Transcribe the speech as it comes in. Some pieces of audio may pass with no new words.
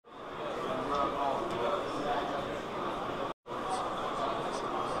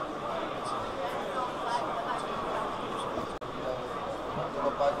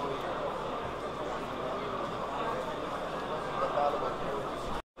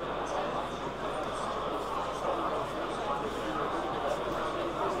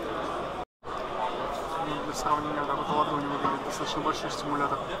сравнение, как вот ладони выглядит достаточно большой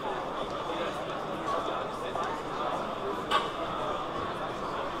стимулятор.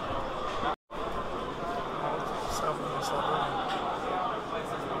 Сравнение с ладонью.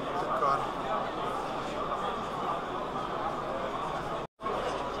 TECARTHERAPY.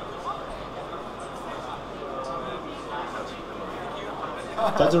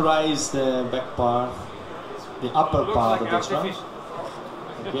 Tenderize the back part, the upper part of the trunk.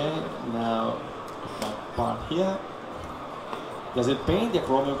 Okay, now back part here. Does it pain the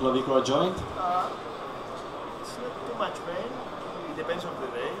acromioclavicular joint? It's not too much pain. It depends on the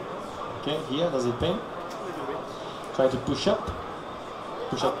day. Okay, here, does it pain? A little bit. Try to push up.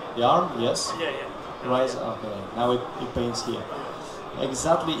 Push up the arm, yes. Yeah, yeah. Rise, okay. Now it pains here.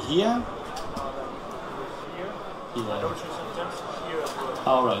 Exactly here. Here. Yeah. And also sometimes here as well.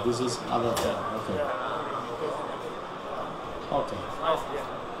 All right, this is other thing. Okay. Okay. Nice, yeah.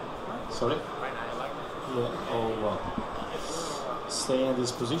 Sorry? Yeah. Oh, wow. Stay in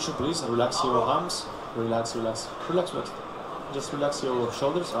this position, please. Relax your arms. Relax, relax. Relax, relax. Just relax your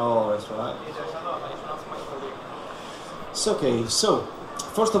shoulders. Oh, that's right. It's okay. So,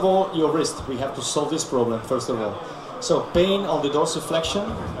 first of all, your wrist. We have to solve this problem, first of all. So, pain on the dorsiflexion.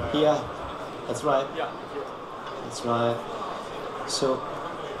 Here. That's right. Yeah. That's right. So,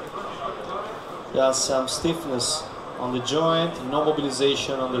 there's some stiffness on the joint, no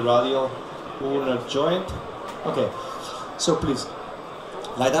mobilization on the radial ulnar joint. Okay, so please,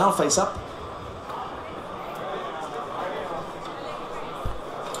 lie down, face up.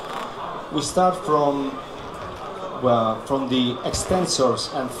 We start from the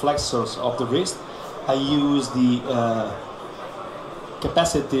extensors and flexors of the wrist. I use the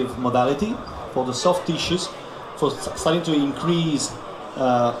capacitive modality for the soft tissues, for starting to increase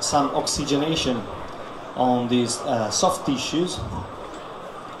some oxygenation on these soft tissues.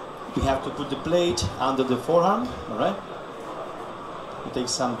 We have to put the plate under the forearm, all right? We take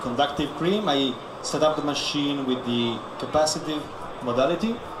some conductive cream. I set up the machine with the capacitive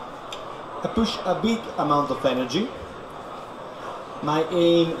modality. I push a big amount of energy. My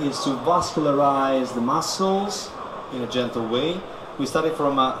aim is to vascularize the muscles in a gentle way. We started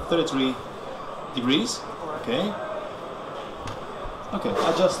from 33 degrees, okay? Okay,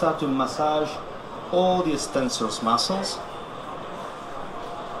 I just start to massage all the extensors muscles.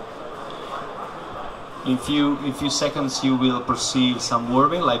 In few seconds you will perceive some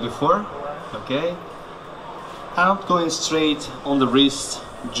warming like before. Okay. I'm not going straight on the wrist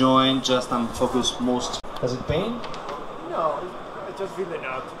joint, just I'm focused most. Does it pain? No, I just feel the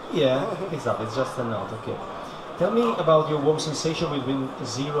knot. Yeah, exactly, it's just a knot, okay. Tell me about your warm sensation between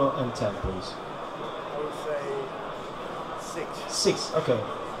 0 and 10, please. I would say 6. 6, okay.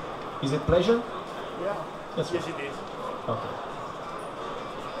 Is it pleasure? Yeah. Yes, Yes, it is. okay.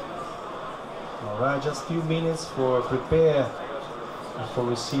 Alright, just a few minutes for prepare and for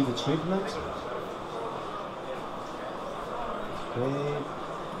receive the treatment. Okay.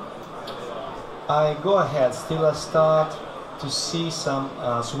 I go ahead, still I start to see some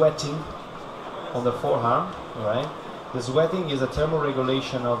sweating on the forearm, right? The sweating is a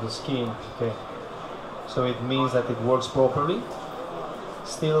thermoregulation of the skin, okay? So it means that it works properly.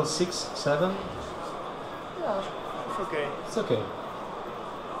 Still 6, 7? Yeah, it's okay. It's okay.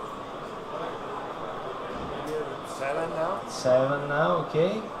 7 now. 7 now,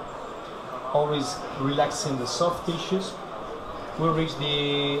 okay. Always relaxing the soft tissues. We'll reach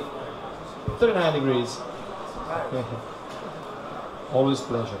the 39 degrees. Nice. Always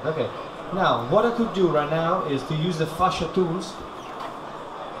pleasure. Okay. Now, what I could do right now is to use the fascia tools,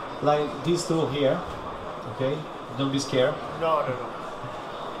 like this tool here. Okay. Don't be scared. No, no, no.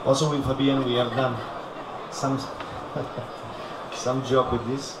 Also with Fabian, we have done some job with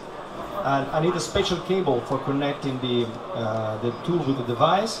this. And I need a special cable for connecting the tool with the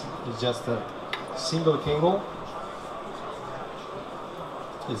device. It's just a single cable.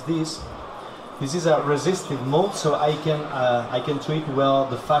 Is this? This is a resistive mode, so I can treat well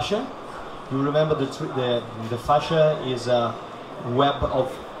the fascia. You remember the fascia is a web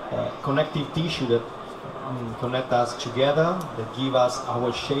of connective tissue that connect us together, that give us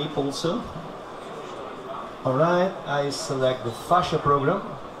our shape also. All right, I select the fascia program.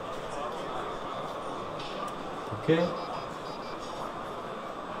 Okay.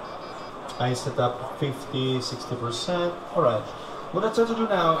 I set up 50, 60%. All right. What I try to do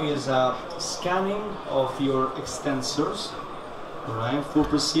now is scanning of your extensors, all right, for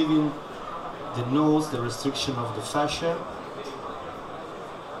perceiving the nodes, the restriction of the fascia.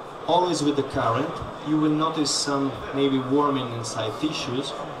 Always with the current. You will notice some maybe warming inside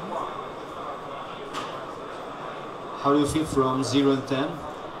tissues. How do you feel from 0 and 10?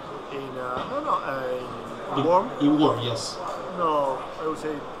 In Warm? In warm, yes. No, I would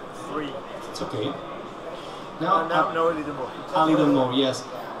say 3. It's okay. Now, No, a little more. a little more, yes.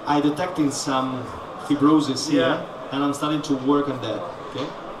 I detecting some fibrosis here, Yeah. and I'm starting to work on that. Okay.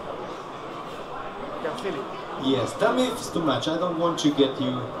 I can feel it. Yes. Tell me if it's too much. I don't want to get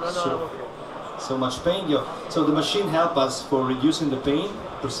you No, I'm okay. so much pain. So the machine helps us for reducing the pain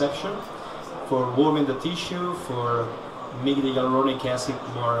perception, for warming the tissue, for making the hyaluronic acid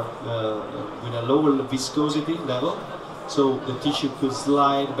more with a lower viscosity level, so the tissue could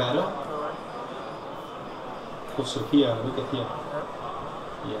slide better. Also here, look at here.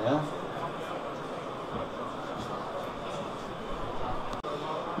 Yeah.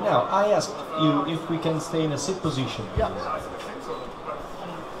 Now I ask you if we can stay in a sit position. Yeah.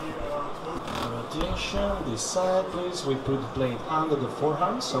 Rotation, this side please. We put the plate under the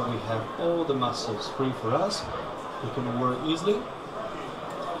forearm so we have all the muscles free for us. We can work easily.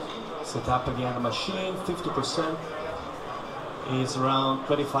 Set up again the machine, 50% is around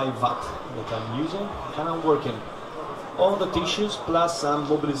 25 watt that I'm using, and I'm working all the tissues plus some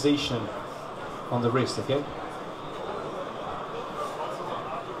mobilization on the wrist, okay?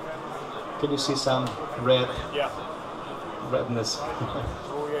 Can you see some redness?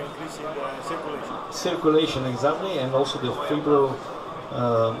 So we are increasing the circulation. Circulation, exactly, and also the fibro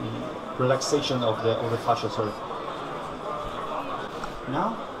relaxation of the fascia, sorry.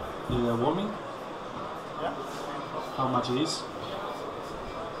 Now, the warming. Yeah. How much it is?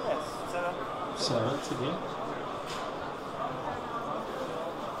 Yes, 7. 7, again.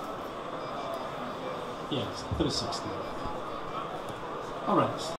 Yes, 360. Alright.